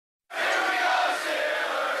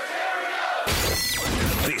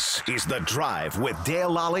This is The Drive with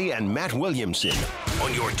Dale Lally and Matt Williamson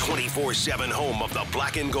on your 24/7 home of the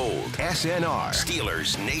black and gold. SNR,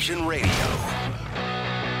 Steelers Nation Radio.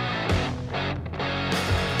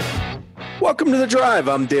 Welcome to The Drive.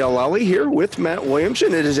 I'm Dale Lally here with Matt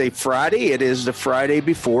Williamson. It is a Friday. It is the Friday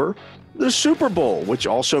before the Super Bowl, which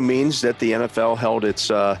also means that the NFL held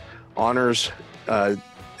its honors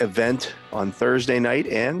event on Thursday night.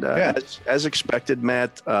 And as expected,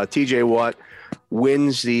 Matt, TJ Watt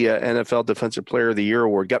wins the NFL Defensive Player of the Year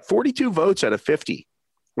award. Got 42 votes out of 50.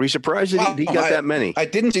 Were you surprised that he got that many? I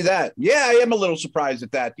didn't see that. Yeah, I am a little surprised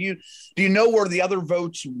at that. Do you know where the other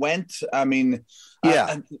votes went? I mean,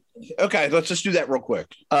 yeah. Okay, let's just do that real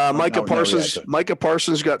quick. Micah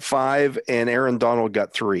Parsons got 5 and Aaron Donald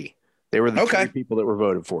got 3. They were the 3 people that were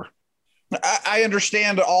voted for. I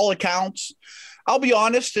understand all accounts. I'll be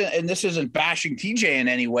honest, and this isn't bashing TJ in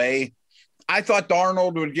any way. I thought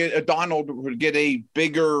Donald would get a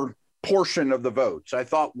bigger portion of the votes. I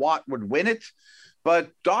thought Watt would win it, but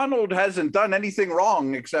Donald hasn't done anything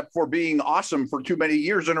wrong except for being awesome for too many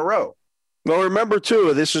years in a row. Well, remember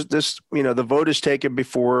too, the vote is taken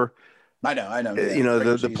before I know. Yeah,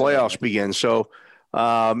 the playoffs begin. So,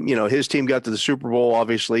 his team got to the Super Bowl.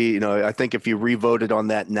 Obviously, I think if you re-voted on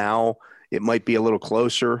that now, it might be a little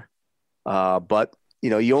closer. But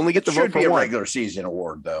you only get the vote for one. Should be a regular season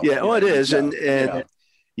award, though. Yeah, well, it is, and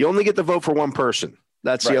you only get the vote for one person.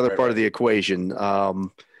 That's the other part of the equation.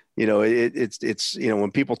 It's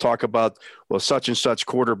when people talk about, well, such and such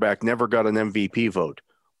quarterback never got an MVP vote.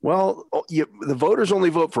 Well, the voters only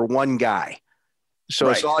vote for one guy, so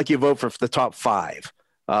it's not like you vote for the top 5.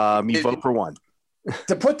 You vote for one.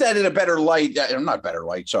 To put that in a better light, not better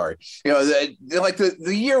light. Sorry, the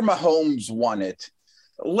year Mahomes won it.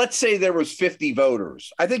 Let's say there was 50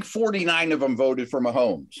 voters. I think 49 of them voted for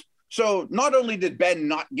Mahomes. So not only did Ben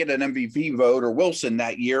not get an MVP vote or Wilson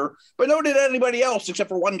that year, but no did anybody else except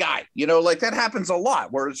for one guy. That happens a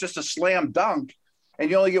lot where it's just a slam dunk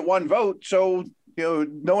and you only get one vote. So, no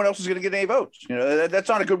one else is going to get any votes. That's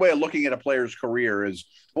not a good way of looking at a player's career is,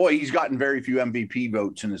 boy, he's gotten very few MVP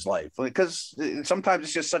votes in his life because sometimes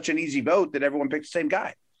it's just such an easy vote that everyone picks the same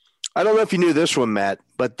guy. I don't know if you knew this one, Matt,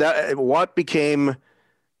 but Watt became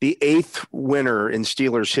the 8th winner in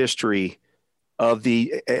Steelers history of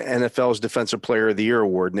the NFL's Defensive Player of the Year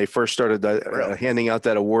award. And they first started handing out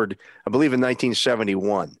that award, I believe, in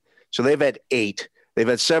 1971. So they've had 8. They've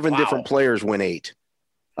had 7 different players win 8.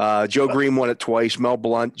 Joe Green won it twice. Mel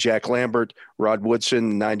Blount, Jack Lambert, Rod Woodson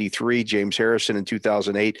in 93, James Harrison in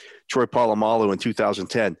 2008, Troy Polamalu in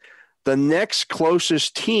 2010. The next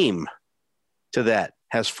closest team to that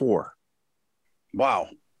has 4. Wow.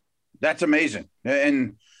 That's amazing.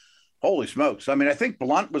 And holy smokes. I mean, I think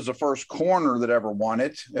Blount was the first corner that ever won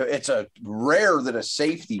it. It's a rare that a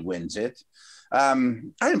safety wins it. I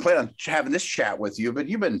didn't plan on having this chat with you, but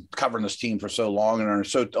you've been covering this team for so long and are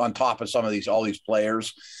so on top of all these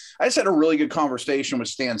players. I just had a really good conversation with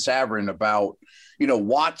Stan Savran about,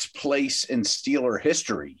 Watt's place in Steeler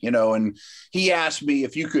history, and he asked me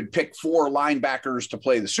if you could pick 4 linebackers to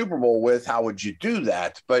play the Super Bowl with, how would you do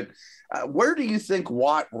that? But where do you think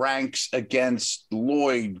Watt ranks against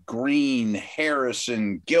Lloyd, Green,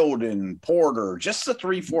 Harrison, Gilden, Porter, just the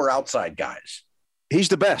 3-4 outside guys? He's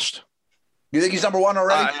the best. You think he's number 1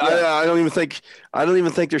 already? I don't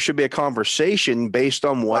even think there should be a conversation based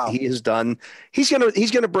on what he has done. He's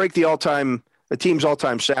gonna break the team's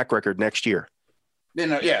all-time sack record next year.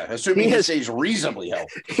 Assuming he stays reasonably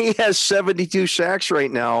healthy. He has 72 sacks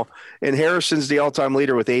right now, and Harrison's the all-time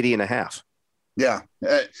leader with 80.5. Yeah.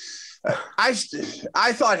 I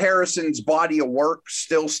thought Harrison's body of work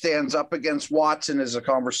still stands up against Watson as a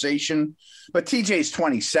conversation, but TJ's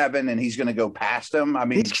 27 and he's going to go past him. I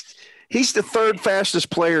mean, he's the 3rd fastest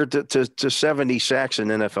player to 70 sacks in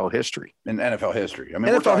NFL history. I mean, NFL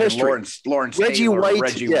history. Lawrence Reggie Taylor,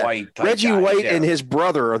 White, Reggie White and his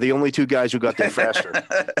brother are the only 2 guys who got there faster.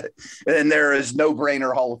 And they're as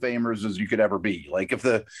no-brainer Hall of Famers as you could ever be. Like if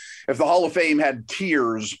the Hall of Fame had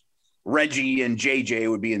tiers, Reggie and JJ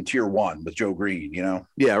would be in tier 1 with Joe Green,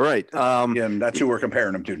 Yeah, right. And that's who we're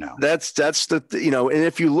comparing them to now. That's the and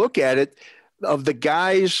if you look at it, of the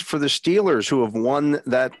guys for the Steelers who have won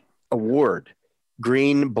that award,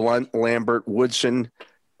 Green, Blount, Lambert, Woodson,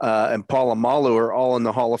 and Polamalu are all in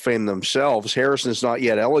the Hall of Fame themselves. Harrison's not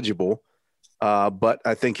yet eligible, but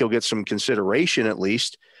I think he'll get some consideration at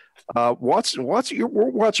least. We're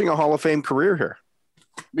watching a Hall of Fame career here.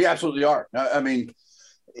 We absolutely are. I mean,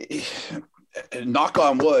 knock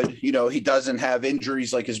on wood, you know, he doesn't have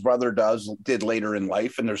injuries like his brother did later in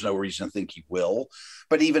life, and there's no reason to think he will.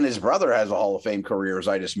 But even his brother has a Hall of Fame career, as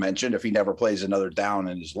I just mentioned, if he never plays another down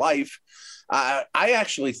in his life. I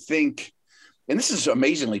actually think, and this is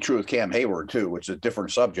amazingly true with Cam Hayward too, which is a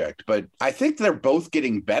different subject, but I think they're both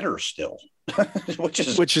getting better still, which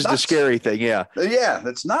is the scary thing. Yeah. Yeah.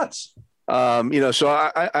 That's nuts. You know, so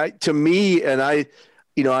I to me, and I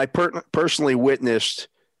personally witnessed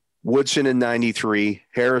Woodson in 93,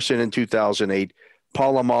 Harrison in 2008,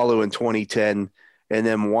 Polamalu in 2010, and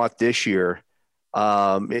then Watt this year,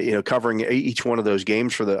 you know, covering each one of those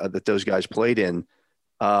games for that those guys played in.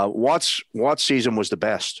 Watt's season was the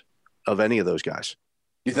best of any of those guys.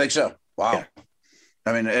 You think so? Wow. Yeah.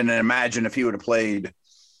 I mean, and imagine if he would have played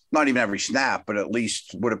not even every snap, but at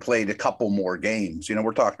least would have played a couple more games. You know,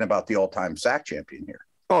 we're talking about the all-time sack champion here.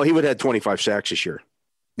 Oh, he would have had 25 sacks this year.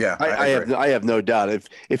 Yeah, I have no doubt.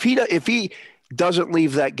 If he doesn't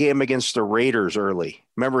leave that game against the Raiders early,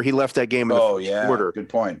 remember he left that game in the quarter. Good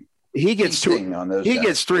point. He gets 3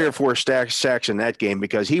 or 4 sacks in that game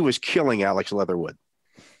because he was killing Alex Leatherwood.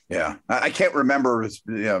 Yeah, I can't remember.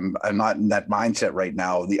 I'm not in that mindset right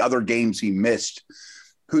now. The other games he missed,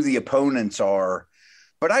 who the opponents are,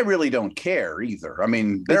 but I really don't care either. I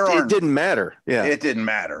mean, it didn't matter. Yeah, it didn't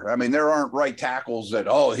matter. I mean, there aren't right tackles that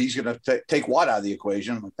he's going to take Watt out of the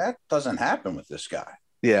equation. Like, that doesn't happen with this guy.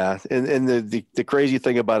 Yeah, and the crazy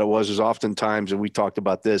thing about it is oftentimes, and we talked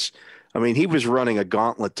about this. I mean, he was running a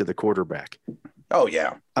gauntlet to the quarterback. Oh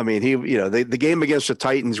yeah. I mean, the game against the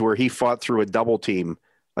Titans where he fought through a double team,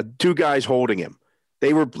 2 guys holding him.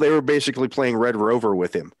 They were basically playing Red Rover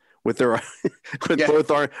with him. Both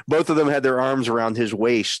of them had their arms around his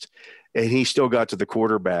waist, and he still got to the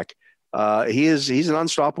quarterback. He's an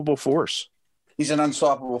unstoppable force. He's an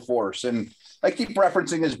unstoppable force, and I keep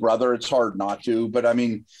referencing his brother. It's hard not to, but I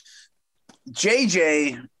mean,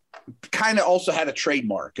 JJ kind of also had a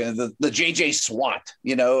trademark, the JJ SWAT,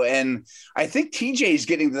 you know, and I think TJ is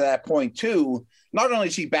getting to that point too. Not only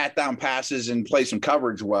does he bat down passes and play some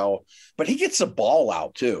coverage well, but he gets the ball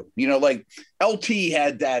out too. You know, like LT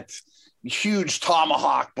had that huge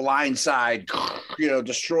tomahawk blindside, you know,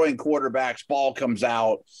 destroying quarterbacks, ball comes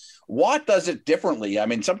out. Watt does it differently. I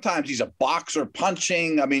mean, sometimes he's a boxer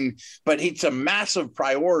punching. I mean, but it's a massive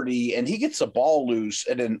priority, and he gets the ball loose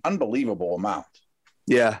at an unbelievable amount.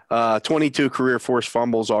 Yeah, 22 career forced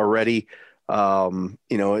fumbles already. You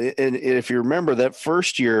know, and if you remember that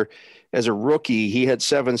first year as a rookie, he had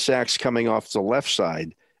 7 sacks coming off the left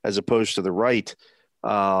side as opposed to the right.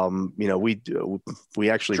 You know, we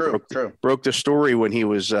actually broke the story when he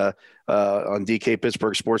was on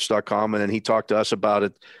DKPittsburghSports.com, and then he talked to us about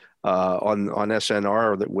it on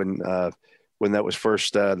SNR that when that was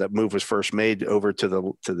first that move was first made over to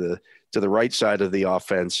the right side of the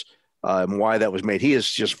offense, and why that was made. He has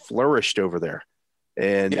just flourished over there,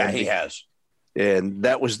 and he has, and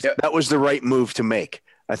that was the right move to make.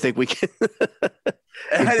 I think we can.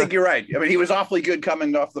 I think you're right. I mean, he was awfully good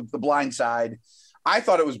coming off the blind side. I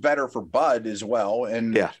thought it was better for Bud as well.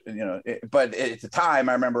 And, you know, but at the time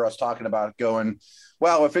I remember us talking about going,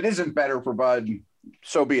 well, if it isn't better for Bud,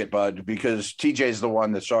 so be it, Bud, because TJ's the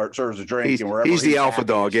one that serves a drink. He's the alpha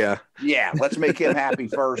dog. Yeah. Yeah. Let's make him happy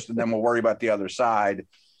first, and then we'll worry about the other side.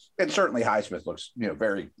 And certainly Highsmith looks, you know,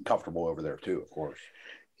 very comfortable over there too, of course.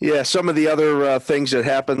 Yeah. Some of the other things that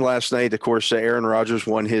happened last night, of course, Aaron Rodgers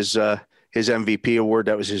won his MVP award.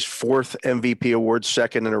 That was his 4th MVP award,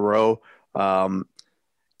 2nd in a row.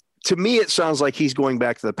 To me, it sounds like he's going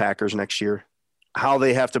back to the Packers next year. How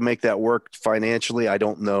they have to make that work financially, I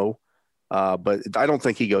don't know. But I don't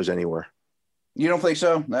think he goes anywhere. You don't think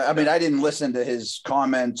so? I mean, I didn't listen to his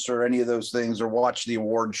comments or any of those things or watch the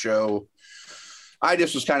award show. I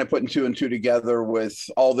just was kind of putting 2 and 2 together with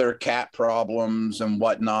all their cap problems and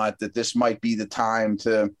whatnot, that this might be the time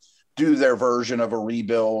to do their version of a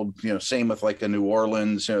rebuild. You know, same with like the New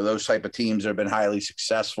Orleans, you know, those type of teams that have been highly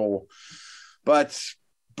successful. But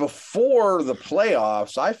before the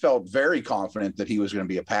playoffs, I felt very confident that he was going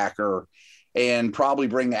to be a Packer and probably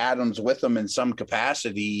bring Adams with him in some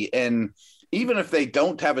capacity. And even if they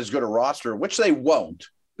don't have as good a roster, which they won't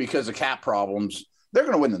because of cap problems, they're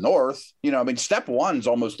going to win the North. You know, I mean, step 1's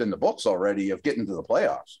almost in the books already of getting to the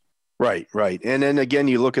playoffs. Right. And then again,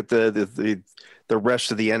 you look at the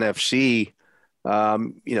rest of the NFC.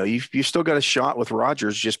 You know, you still got a shot with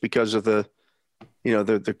Rodgers just because of the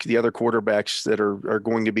other quarterbacks that are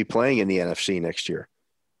going to be playing in the NFC next year.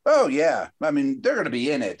 Oh yeah, I mean, they're going to be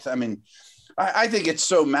in it. I mean, I think it's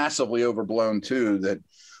so massively overblown too that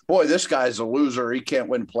boy, this guy's a loser. He can't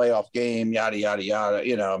win a playoff game, yada, yada, yada.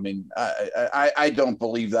 You know, I mean, I don't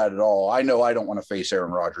believe that at all. I know I don't want to face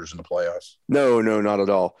Aaron Rodgers in the playoffs. No, not at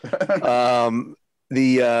all.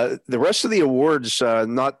 The rest of the awards,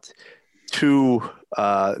 not too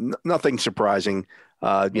nothing surprising.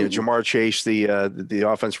 Jamar Chase, the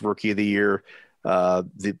offensive rookie of the year.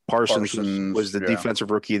 The Parsons was the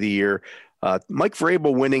defensive rookie of the year. Mike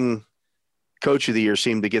Vrabel winning coach of the year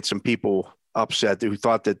seemed to get some people upset who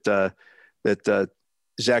thought that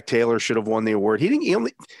Zach Taylor should have won the award. He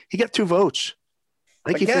didn't. He got 2 votes.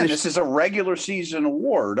 Again, this is a regular season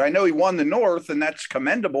award. I know he won the North, and that's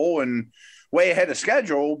commendable and way ahead of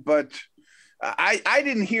schedule. But I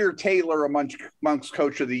didn't hear Taylor amongst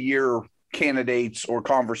coach of the year candidates or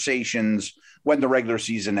conversations when the regular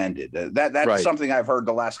season ended. That's right. Something I've heard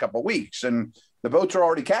the last couple of weeks, and the votes are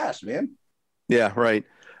already cast, man. Yeah, right.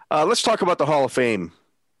 Let's talk about the Hall of Fame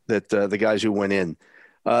that the guys who went in.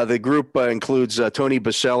 The group includes Tony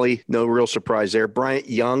Boselli, no real surprise there. Bryant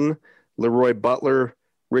Young, Leroy Butler,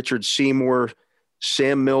 Richard Seymour,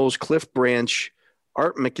 Sam Mills, Cliff Branch,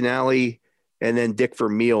 Art McNally, and then Dick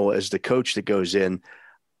Vermeil as the coach that goes in.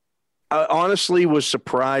 I honestly was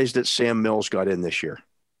surprised that Sam Mills got in this year.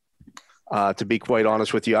 To be quite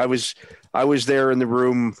honest with you, I was there in the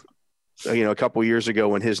room, a couple of years ago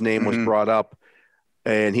when his name was brought up,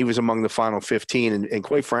 and he was among the final 15. And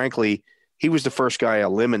quite frankly, he was the first guy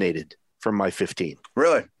eliminated from my 15.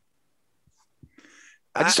 Really?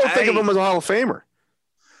 I just don't think of him as a Hall of Famer.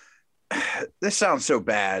 This sounds so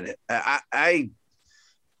bad.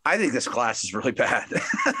 I think this class is really bad.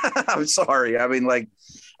 I'm sorry. I mean,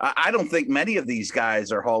 I don't think many of these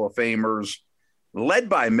guys are Hall of Famers, led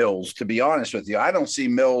by Mills, to be honest with you. I don't see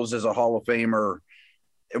Mills as a Hall of Famer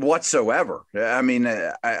whatsoever. I mean,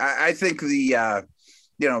 I think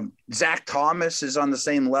Zach Thomas is on the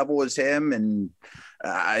same level as him. And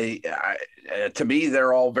to me,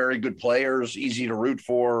 they're all very good players, easy to root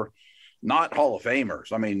for, not Hall of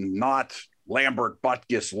Famers. I mean, not Lambert,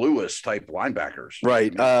 Butkus, Lewis type linebackers.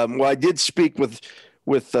 Right. Well, I did speak with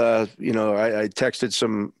I texted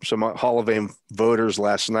some Hall of Fame voters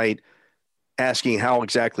last night asking how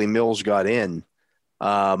exactly Mills got in.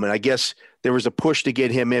 And I guess there was a push to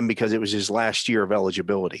get him in because it was his last year of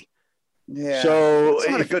eligibility. Yeah. So it's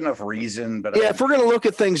not a good enough reason, but if we're going to look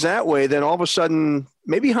at things that way, then all of a sudden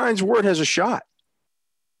maybe Hines Ward has a shot.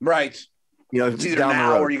 Right. It's either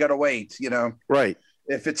now or you got to wait, Right.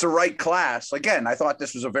 If it's the right class. Again, I thought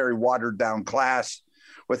this was a very watered down class.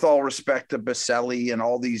 With all respect to Boselli and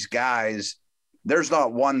all these guys, there's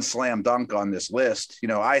not one slam dunk on this list.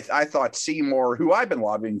 I thought Seymour, who I've been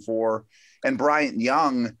lobbying for, and Bryant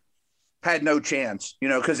Young had no chance,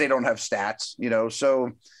 because they don't have stats,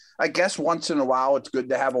 So I guess once in a while it's good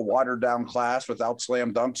to have a watered down class without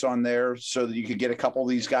slam dunks on there so that you could get a couple of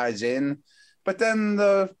these guys in. But then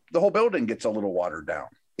the whole building gets a little watered down.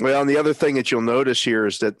 Well, and the other thing that you'll notice here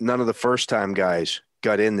is that none of the first-time guys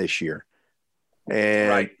got in this year.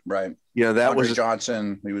 And right. That Andre was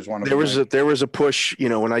Johnson. He was one of there was a push.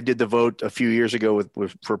 When I did the vote a few years ago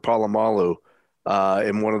for Polamalu,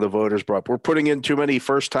 and one of the voters brought up, we're putting in too many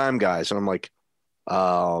first-time guys, and I'm like,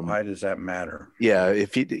 why does that matter? Yeah,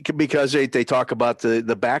 because they talk about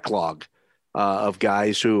the backlog of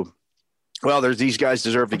guys who, well, there's these guys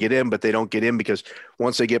deserve to get in, but they don't get in because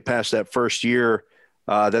once they get past that first year,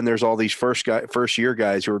 then there's all these first year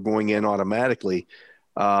guys who are going in automatically.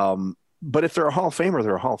 But if they're a Hall of Famer,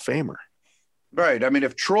 they're a Hall of Famer. Right. I mean,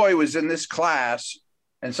 if Troy was in this class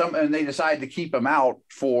and they decide to keep him out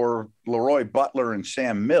for Leroy Butler and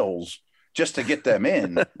Sam Mills just to get them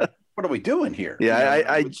in, what are we doing here? Yeah,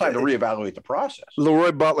 I decided to reevaluate the process.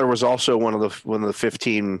 Leroy Butler was also one of the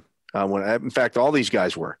 15. In fact, all these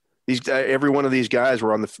guys were. Every one of these guys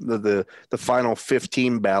were on the final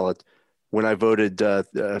 15 ballot when I voted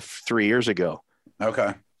 3 years ago.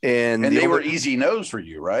 Okay. And they were easy no's for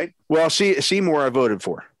you, right? Well, Seymour I voted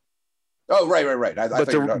for. Oh, right.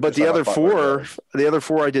 But the other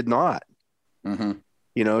four I did not.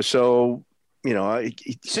 Mm-hmm. So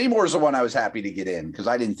Seymour's the one I was happy to get in because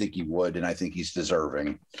I didn't think he would, and I think he's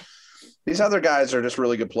deserving. These other guys are just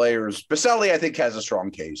really good players. Boselli, I think, has a strong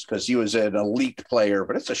case because he was an elite player,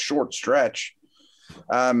 but it's a short stretch.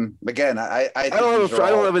 Again, I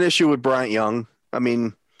don't have an issue with Bryant Young. I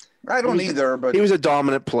mean, I don't either, but he was a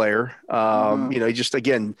dominant player. He just,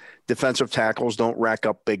 again, defensive tackles don't rack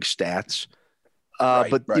up big stats.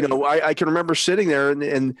 But I can remember sitting there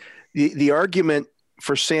and the argument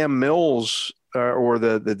for Sam Mills or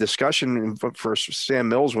the discussion for Sam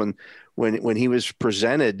Mills when he was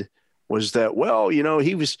presented was that, well,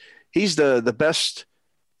 he's the best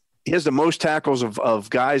he has the most tackles of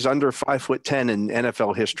guys under 5'10" in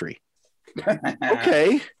NFL history.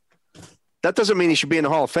 Okay. That doesn't mean he should be in the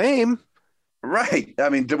Hall of Fame. Right. I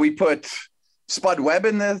mean, do we put Spud Webb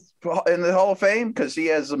in the Hall of Fame because he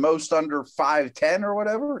has the most under 5'10" or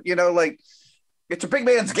whatever? Like, it's a big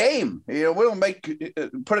man's game. We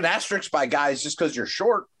don't put an asterisk by guys just because you're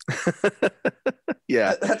short.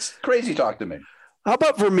 Yeah. That's crazy talk to me. How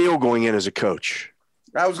about Vermeil going in as a coach?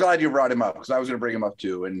 I was glad you brought him up because I was going to bring him up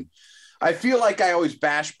too. And I feel like I always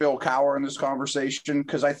bash Bill Cowher in this conversation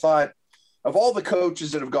because I thought of all the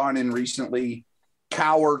coaches that have gone in recently,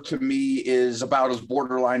 Cowher to me is about as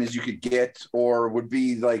borderline as you could get, or would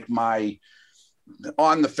be like my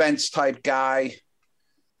on the fence type guy.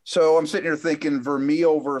 So I'm sitting here thinking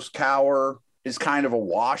Vermeil versus Cowher is kind of a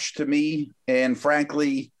wash to me. And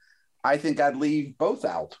frankly, I think I'd leave both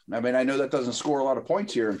out. I mean, I know that doesn't score a lot of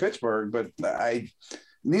points here in Pittsburgh, but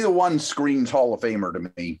neither one screams Hall of Famer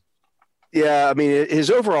to me. Yeah, I mean, his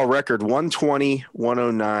overall record, 120,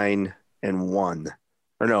 109, and 1.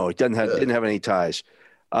 Or no, it didn't have any ties.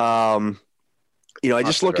 I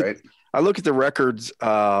just look at the records.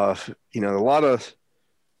 A lot of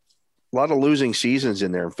losing seasons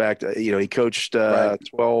in there. In fact, he coached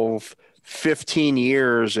 12, 15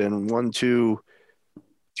 years, and 1, 2,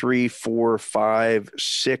 3, 4, 5,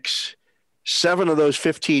 6, 7 of those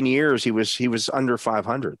 15 years he was under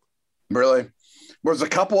 500. Really? Was a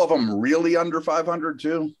couple of them really under 500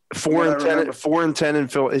 too? 4 and 10 in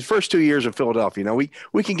Phil. His first 2 years in Philadelphia.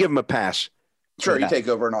 We can give him a pass. Sure, you take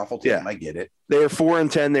over an awful team. Yeah. I get it. They were 4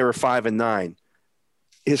 and 10. They were 5 and 9.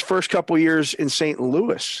 His first couple years in St.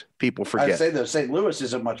 Louis, people forget. I'd say though St. Louis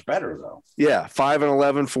isn't much better though. Yeah, 5 and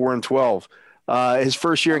 11, 4 and 12. His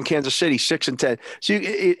first year in Kansas City, 6 and 10. So,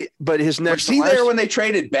 but his next. Was he there when they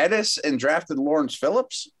traded Bettis and drafted Lawrence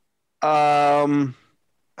Phillips? I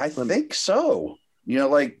think so.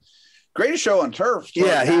 Greatest show on turf.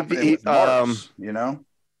 Yeah, he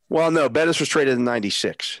Well, no, Bettis was traded in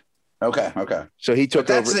 '96. Okay. So he took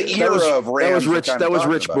over. That's the era of Rams. That was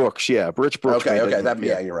Rich Brooks. Yeah, Rich Brooks. Okay.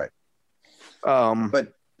 You're right.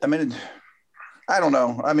 But I mean, I don't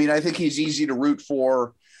know. I mean, I think he's easy to root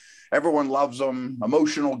for. Everyone loves him.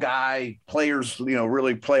 Emotional guy. Players,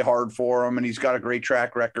 really play hard for him, and he's got a great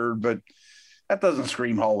track record. But that doesn't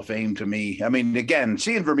scream Hall of Fame to me. I mean, again,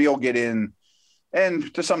 seeing Vermeil get in,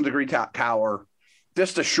 and to some degree, Cowher,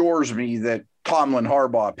 just assures me that Tomlin,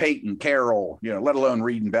 Harbaugh, Peyton, Carroll, let alone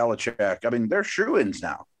Reed and Belichick, I mean, they're shoo-ins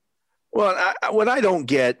now. Well, what I don't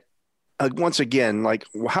get, once again, like,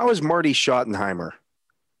 how is Marty Schottenheimer?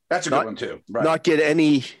 That's a good one too. Right. Not get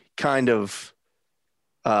any kind of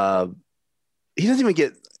he doesn't even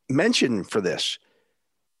get mentioned for this.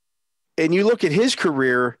 And you look at his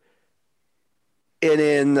career, and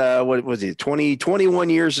in what was it,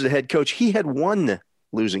 21 years as a head coach, he had two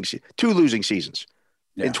losing seasons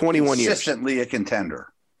in 21 years. Consistently a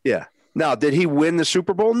contender. Yeah. Now, did he win the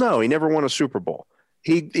Super Bowl? No, he never won a Super Bowl.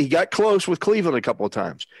 He got close with Cleveland a couple of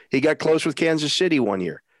times. He got close with Kansas City one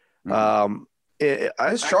year. Mm-hmm.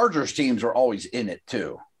 His Chargers teams were always in it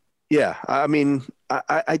too. Yeah. I mean,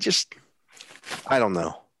 I don't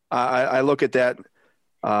know. I look at that.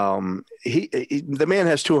 The man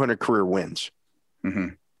has 200 career wins. Mm-hmm.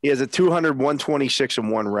 He has a 200, 126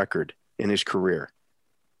 and 1 record in his career.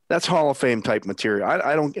 That's Hall of Fame type material.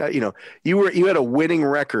 I don't, you had a winning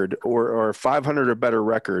record or 500 or better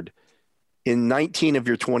record in 19 of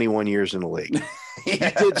your 21 years in the league.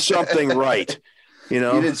 Yeah. You did something right. You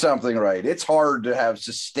did something right. It's hard to have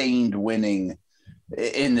sustained winning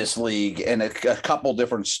in this league and a couple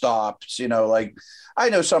different stops. Like, I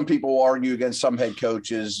know some people will argue against some head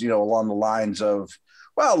coaches, along the lines of,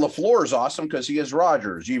 well, LaFleur is awesome because he has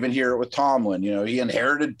Rodgers. You even hear it with Tomlin. He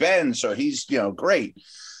inherited Ben, so he's, great.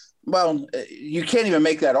 Well, you can't even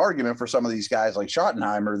make that argument for some of these guys like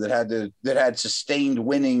Schottenheimer that had sustained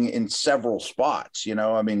winning in several spots.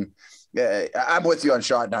 I mean, I'm with you on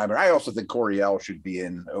Schottenheimer. I also think Coryell should be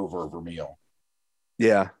in over Vermeil.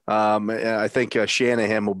 Yeah, I think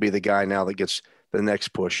Shanahan will be the guy now that gets the next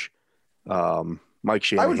push. Mike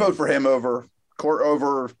Shanahan. I would vote for him over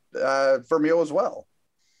Vermeil as well.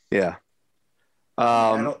 Yeah.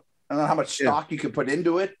 I don't know how much stock you could put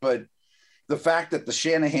into it, but the fact that the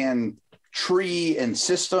Shanahan tree and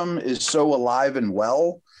system is so alive and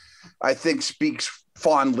well, I think speaks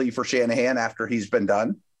fondly for Shanahan after he's been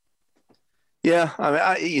done. Yeah,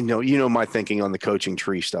 I mean, my thinking on the coaching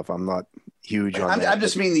tree stuff. I'm not huge on that. I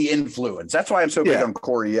just mean the influence. That's why I'm so big on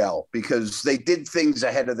Coryell, because they did things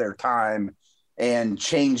ahead of their time and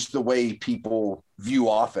changed the way people view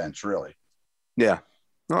offense, really. Yeah.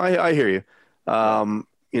 No, I hear you.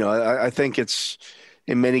 I think it's,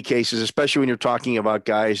 in many cases, especially when you're talking about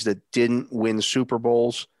guys that didn't win Super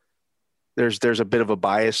Bowls. There's a bit of a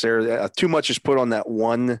bias there. Too much is put on that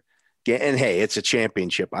one game. And hey, it's a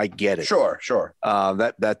championship. I get it. Sure.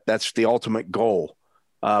 That's the ultimate goal.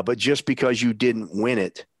 But just because you didn't win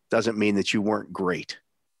it doesn't mean that you weren't great.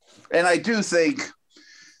 And I do think,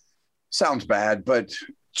 sounds bad, but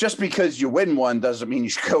just because you win one doesn't mean you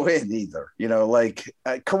should go in either. Like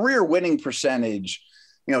a career winning percentage,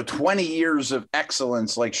 20 years of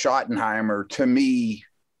excellence like Schottenheimer, to me,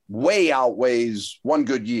 way outweighs one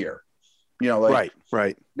good year. Right.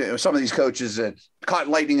 Some of these coaches that caught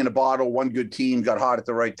lightning in a bottle, one good team, got hot at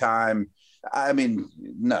the right time. I mean,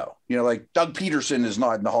 no, like Doug Peterson is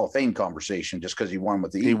not in the Hall of Fame conversation just because he won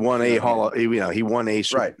with the Eagles. He won a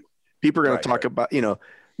right. People are going to talk about,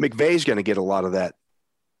 McVay's going to get a lot of that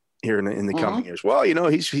here in the coming years. Well,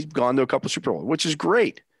 he's gone to a couple of Super Bowls, which is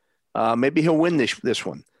great. Maybe he'll win this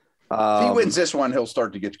one. If he wins this one, he'll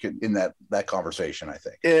start to get in that conversation, I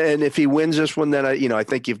think. And if he wins this one, then I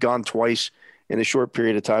think you've gone twice in a short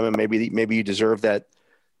period of time, and maybe you deserve that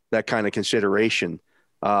kind of consideration.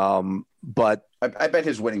 But I bet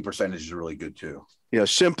his winning percentage is really good too.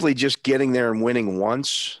 Simply just getting there and winning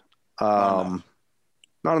once, not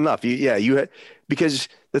enough. Because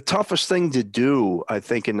the toughest thing to do, I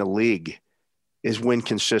think, in the league is win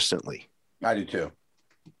consistently. I do too.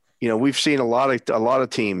 We've seen a lot of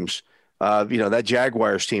teams, that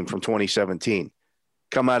Jaguars team from 2017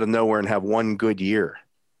 come out of nowhere and have one good year.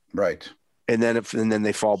 Right. And then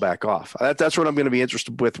they fall back off. That's what I'm going to be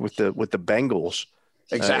interested with the Bengals.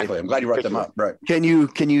 Exactly. I'm glad you brought them up. Right. Can you,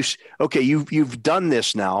 okay, you've done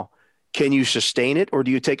this now. Can you sustain it, or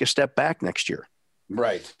do you take a step back next year?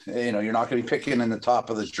 Right. You're not going to be picking in the top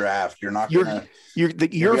of the draft. You're not going to,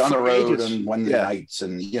 you're on the road and win the nights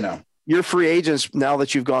and, Your free agents, now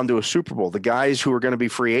that you've gone to a Super Bowl, the guys who are going to be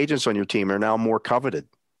free agents on your team are now more coveted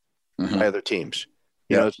by other teams.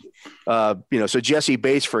 So Jesse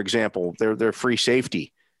Bates, for example, their free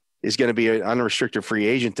safety is going to be an unrestricted free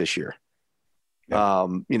agent this year. Yeah.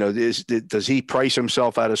 Does he price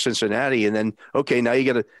himself out of Cincinnati, and then now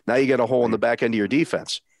you get a hole in the back end of your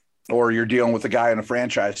defense, or you're dealing with a guy on a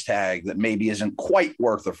franchise tag that maybe isn't quite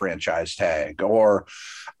worth a franchise tag, or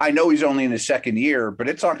I know he's only in his second year, but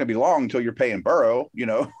it's not going to be long until you're paying Burrow.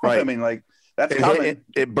 Right. I mean, like that's coming.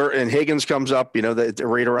 And Higgins comes up,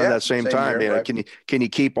 right around that same time. Year, right. Can you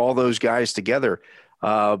keep all those guys together?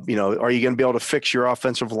 Are you going to be able to fix your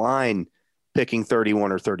offensive line picking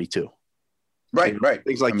 31 or 32? Right.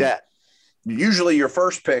 Things like that. Usually your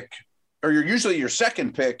first pick, or usually your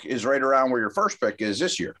second pick is right around where your first pick is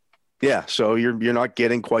this year. Yeah. So you're not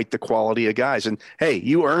getting quite the quality of guys. And hey,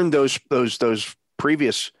 you earned those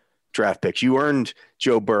previous draft picks. You earned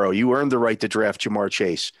Joe Burrow. You earned the right to draft Jamar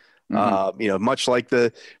Chase. Much like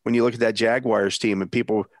when you look at that Jaguars team, and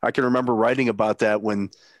I can remember writing about that when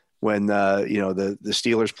the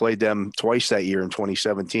Steelers played them twice that year in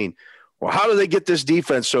 2017. Well, how do they get this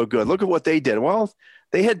defense so good? Look at what they did. Well,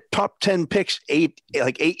 they had top 10 picks 8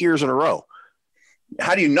 years in a row.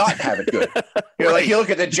 How do you not have it good? Like you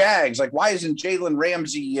look at the Jags, like why isn't Jalen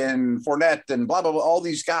Ramsey and Fournette and blah, blah, blah, all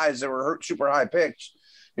these guys that were super high picks,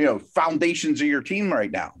 foundations of your team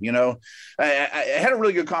right now. I had a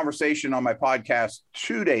really good conversation on my podcast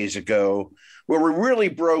 2 days ago where we really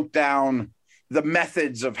broke down the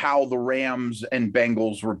methods of how the Rams and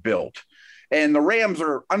Bengals were built. And the Rams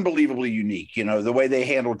are unbelievably unique, the way they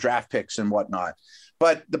handle draft picks and whatnot.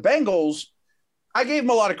 But the Bengals, I gave them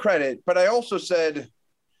a lot of credit, but I also said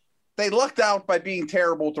they lucked out by being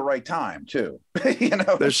terrible at the right time too.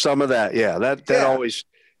 There's some of that. Yeah. That always,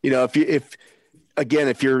 if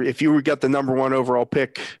you got the number one overall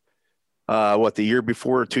pick, the year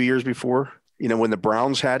before or 2 years before, when the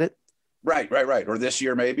Browns had it. Right. Or this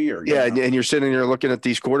year maybe, or, and you're sitting there looking at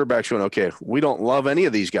these quarterbacks going, okay, we don't love any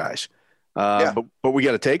of these guys. But we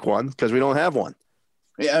got to take one because we don't have one.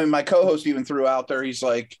 Yeah, I mean, my co-host even threw out there. He's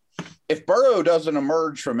like, if Burrow doesn't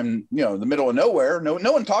emerge from the middle of nowhere, no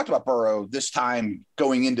one talked about Burrow this time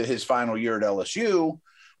going into his final year at LSU.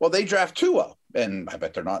 Well, they draft Tua, and I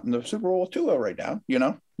bet they're not in the Super Bowl with Tua right now.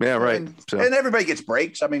 Yeah, right. And everybody gets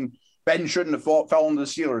breaks. I mean, Ben shouldn't have fell into the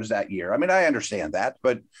Steelers that year. I mean, I understand that,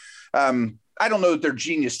 but I don't know that they're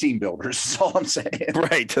genius team builders. Is all I'm saying.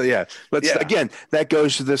 Right. Yeah. Again, that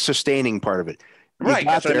goes to the sustaining part of it. Right.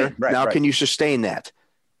 That's there. I mean. Right. Now, can you sustain that?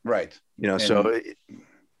 Right. So.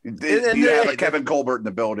 You have a Kevin Colbert in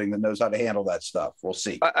the building that knows how to handle that stuff. We'll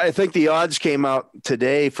see. I think the odds came out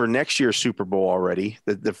today for next year's Super Bowl already.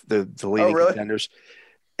 The leading contenders,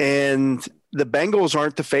 and the Bengals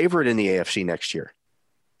aren't the favorite in the AFC next year.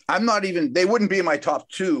 They wouldn't be in my top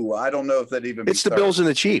two. I don't know if that even. It's the Bills and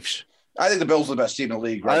the Chiefs. I think the Bills are the best team in the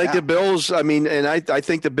league right I think now. the Bills, I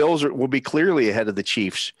think the Bills will be clearly ahead of the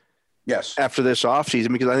Chiefs. Yes. After this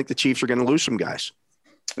offseason, because I think the Chiefs are going to lose some guys.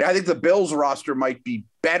 I think the Bills roster might be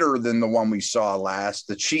better than the one we saw last.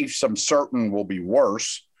 The Chiefs, I'm certain, will be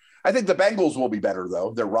worse. I think the Bengals will be better,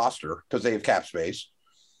 though, their roster, because they have cap space.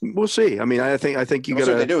 We'll see. I think you got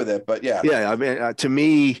to. What they do with it, but yeah. Yeah, to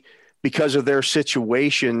me, because of their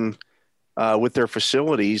situation with their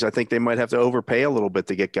facilities, I think they might have to overpay a little bit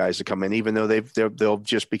to get guys to come in, even though they'll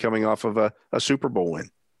just be coming off of a Super Bowl win.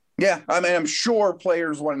 Yeah, I'm sure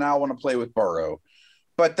players want to play with Burrow,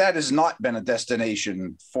 but that has not been a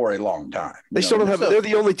destination for a long time. They still don't have. They're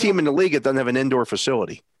the only team in the league that doesn't have an indoor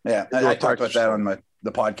facility. Yeah, I talked about that on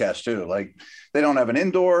the podcast too. Like, they don't have an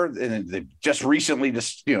indoor, and they just recently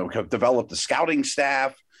have developed the scouting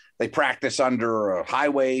staff. They practice under a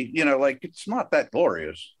highway. It's not that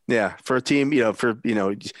glorious. Yeah, for a team,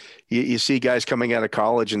 you see guys coming out of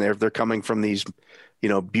college, and they're coming from these,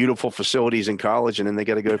 beautiful facilities in college, and then they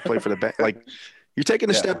got to go play for the bank. Like, you're taking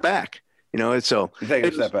a step back. It's so you're taking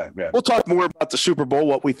a step back. Yeah. We'll talk more about the Super Bowl,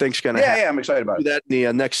 what we think's going to happen. Yeah, I'm excited about that in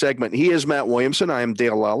the next segment. He is Matt Williamson. I am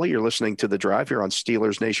Dale Lally. You're listening to The Drive here on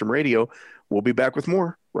Steelers Nation Radio. We'll be back with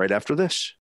more right after this.